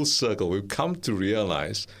going full circle. We've come to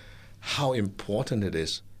realize how important it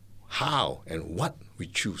is, how and what we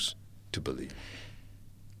choose to believe.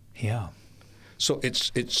 Yeah. So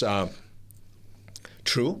it's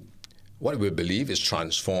true. What we believe is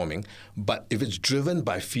transforming, but if it's driven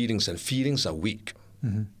by feelings, and feelings are weak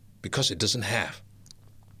because it doesn't have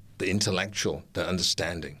the intellectual, the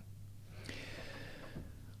understanding.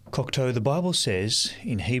 Cocteau, the Bible says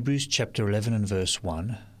in Hebrews chapter 11 and verse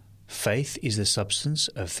 1, faith is the substance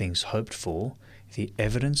of things hoped for, the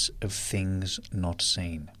evidence of things not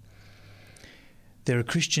seen. There are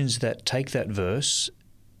Christians that take that verse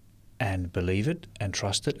and believe it and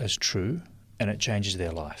trust it as true, and it changes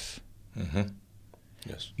their life. Mm-hmm.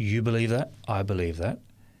 Yes. You believe that, I believe that.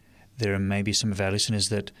 There are maybe some of our listeners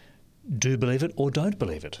that do believe it or don't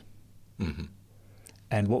believe it. Mm-hmm.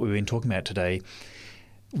 And what we've been talking about today,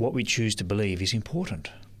 what we choose to believe is important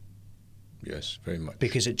Yes, very much.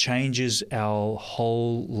 because it changes our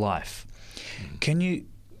whole life. Can you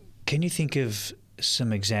think of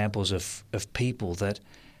some examples of people that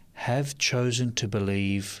have chosen to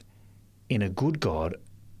believe in a good God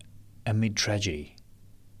amid tragedy?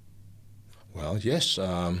 Well, yes.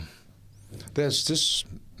 There's this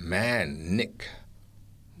man, Nick.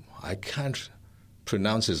 I can't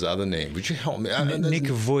pronounce his other name. Would you help me? Nick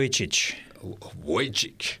Vujicic.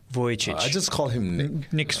 Vujicic. I just call him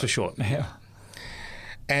Nick. Nick's for short. Yeah.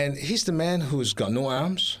 And he's the man who's got no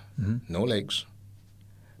arms, no legs,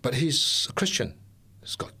 but he's a Christian.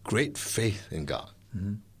 He's got great faith in God.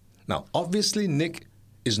 Now, obviously, Nick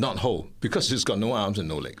is not whole because he's got no arms and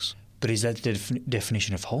no legs. But is that the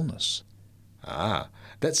definition of wholeness?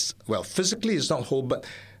 Physically he's not whole, but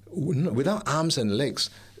without arms and legs,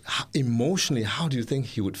 emotionally, how do you think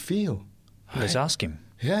he would feel? Let's ask him.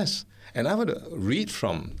 Yes. And I would read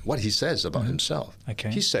from what he says about himself.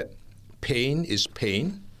 Okay. He said, pain is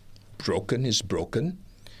pain, broken is broken,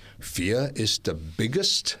 fear is the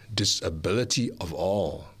biggest disability of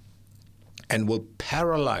all and will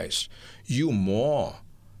paralyze you more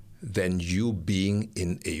than you being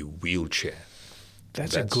in a wheelchair.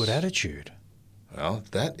 That's a good attitude. Well,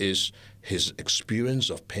 that is his experience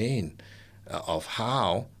of pain, of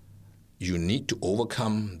how you need to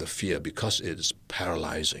overcome the fear because it is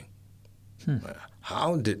paralyzing.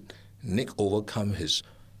 How did Nick overcome his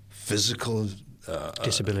physical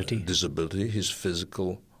Disability. his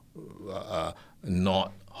physical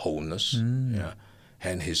not wholeness,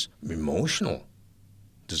 and his emotional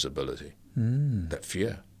disability, that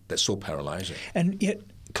fear that's so paralyzing? And yet,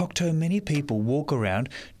 Cocteau, many people walk around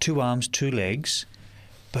 2 arms, 2 legs,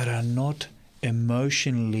 but are not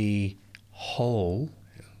emotionally whole.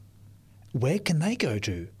 Where can they go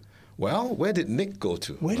to? Well, where did Nick go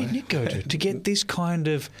to? Where did Nick go to get this kind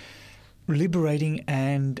of liberating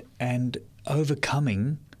and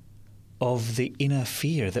overcoming of the inner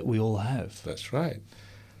fear that we all have? That's right.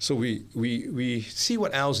 So we see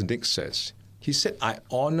what Als Nick says. He said, I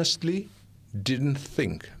honestly didn't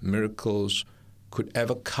think miracles could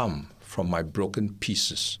ever come from my broken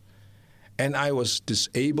pieces. And I was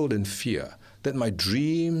disabled in fear that my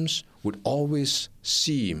dreams would always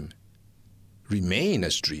remain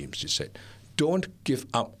as dreams, he said. Don't give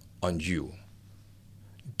up on you.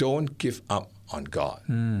 Don't give up on God.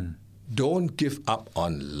 Don't give up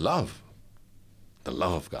on love, the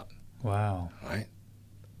love of God. Wow. Right?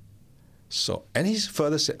 So, and he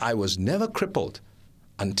further said, I was never crippled.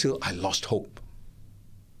 until I lost hope.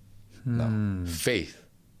 Now, faith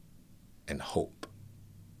and hope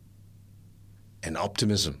and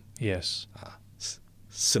optimism Yes. are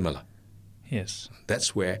similar. Yes.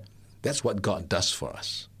 That's what God does for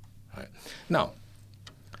us. Right? Now,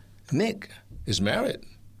 Nick is married.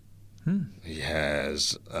 He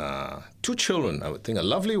has 2 children, I would think, a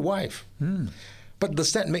lovely wife. But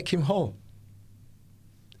does that make him whole?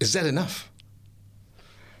 Is that enough?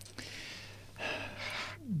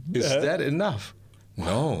 Is that enough?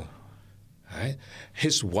 No. Right?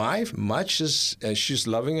 His wife, much as she's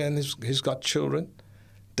loving and he's got children,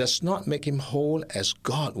 does not make him whole as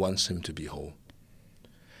God wants him to be whole.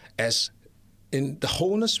 As in the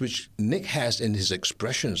wholeness which Nick has in his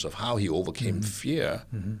expressions of how he overcame fear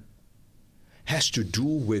has to do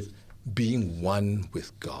with being one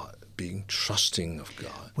with God, being trusting of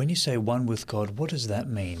God. When you say one with God, what does that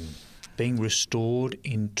mean? Being restored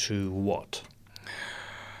into what?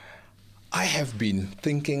 I have been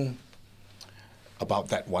thinking about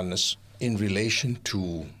that oneness in relation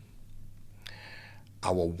to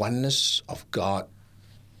our oneness of God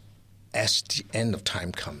as the end of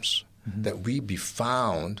time comes, that we be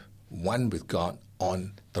found one with God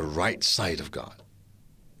on the right side of God.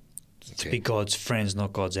 To be God's friends,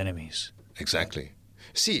 not God's enemies. Exactly.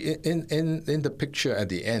 See, in the picture at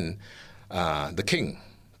the end, the King,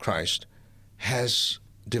 Christ, has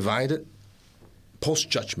divided,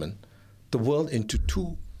 post-judgment, the world into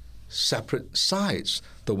 2 separate sides,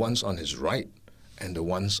 the ones on his right and the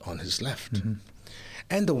ones on his left.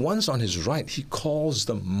 And the ones on his right, he calls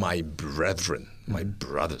them my brethren, my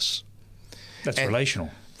brothers. That's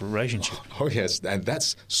relationship. Oh, yes, and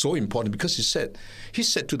that's so important because he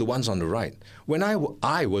said to the ones on the right, when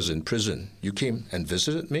I was in prison, you came and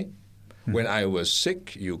visited me. When I was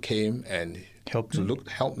sick, you came and helped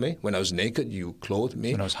me. When I was naked, you clothed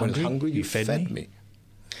me. When I was hungry, you fed me.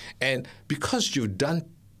 And because you've done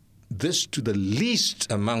this to the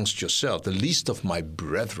least amongst yourself, the least of my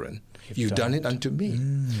brethren, you've done it unto me.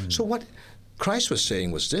 So what Christ was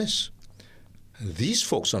saying was this: these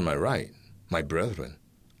folks on my right, my brethren,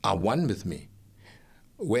 are one with me.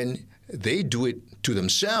 When they do it to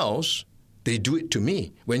themselves, they do it to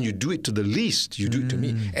me. When you do it to the least, you do it to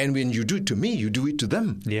me. And when you do it to me, you do it to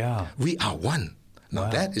them. Yeah. We are one. Now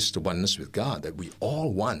that is the oneness with God, that we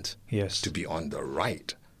all want Yes. to be on the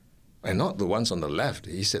right and not the ones on the left.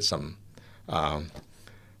 He said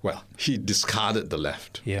he discarded the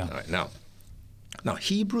left. Yeah. All right, now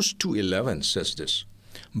Hebrews 2:11 says this: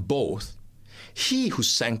 both he who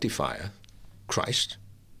sanctifieth, Christ,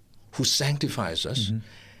 who sanctifies us,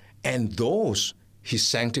 and those he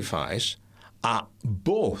sanctifies are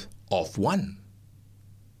both of one.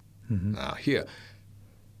 Now here,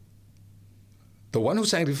 the one who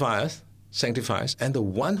sanctifies, and the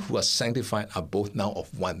one who is sanctified are both now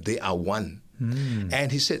of one. They are one.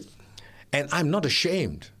 And he said, and I'm not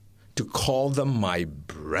ashamed to call them my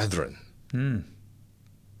brethren.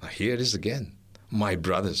 Now here it is again, my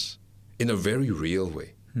brothers, in a very real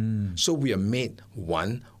way. So we are made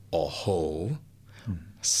one or whole,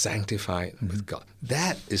 sanctified with God.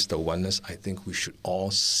 That is the oneness I think we should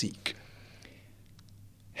all seek.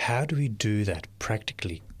 How do we do that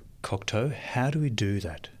practically, Cocteau? How do we do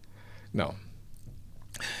that? Now,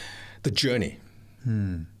 the journey,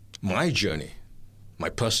 my journey, my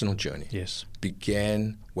personal journey, Yes.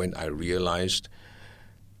 began when I realized,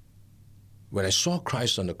 when I saw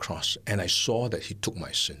Christ on the cross and I saw that he took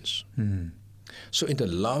my sins. So in the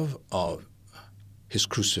love of his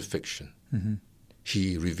crucifixion,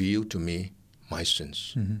 he revealed to me my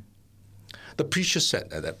sins. The preacher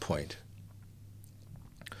said at that point,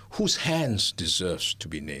 whose hands deserves to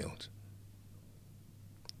be nailed?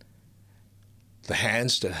 The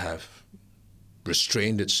hands that have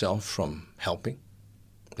restrained itself from helping,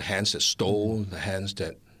 the hands that stole, the hands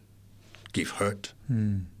that gave hurt.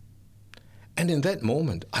 And in that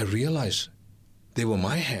moment, I realized they were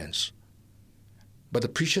my hands. But the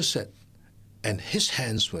preacher said, and his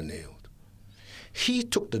hands were nailed. He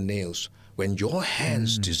took the nails when your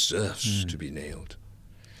hands deserves to be nailed.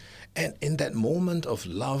 And in that moment of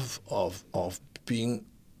love, of being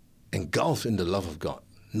engulfed in the love of God,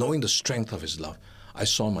 knowing the strength of his love, I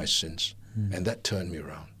saw my sins, and that turned me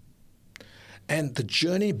around. And the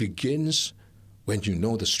journey begins when you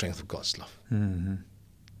know the strength of God's love.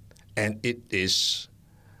 And it is,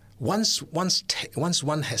 once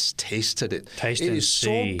one has tasted it, it is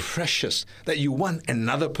so precious that you want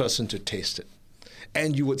another person to taste it.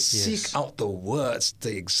 And you would seek out the words,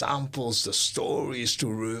 the examples, the stories to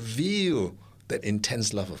reveal that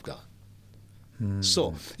intense love of God.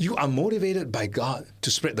 So you are motivated by God to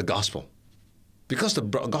spread the gospel because the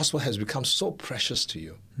gospel has become so precious to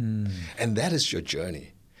you. And that is your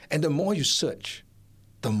journey. And the more you search,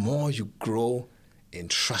 the more you grow in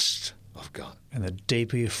trust of God. And the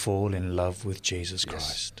deeper you fall in love with Jesus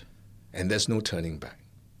Christ. And there's no turning back.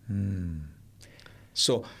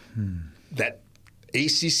 So that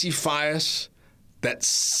ACC fires, that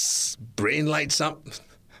brain lights up.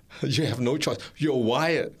 You have no choice. You're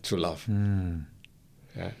wired to love.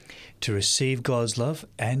 Yeah. To receive God's love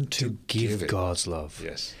and to give God's love.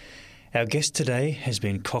 Yes. Our guest today has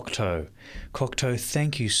been Kok To. Kok To,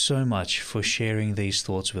 thank you so much for sharing these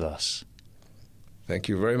thoughts with us. Thank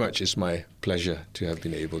you very much. It's my pleasure to have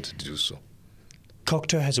been able to do so. Kok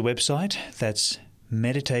To has a website that's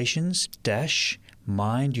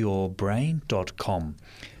meditations-mindyourbrain.com.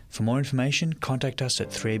 For more information, contact us at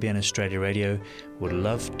 3ABN Australia Radio. We'd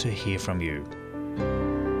love to hear from you.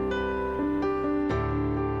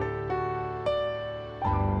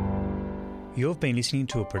 You've been listening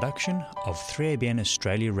to a production of 3ABN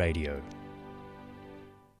Australia Radio.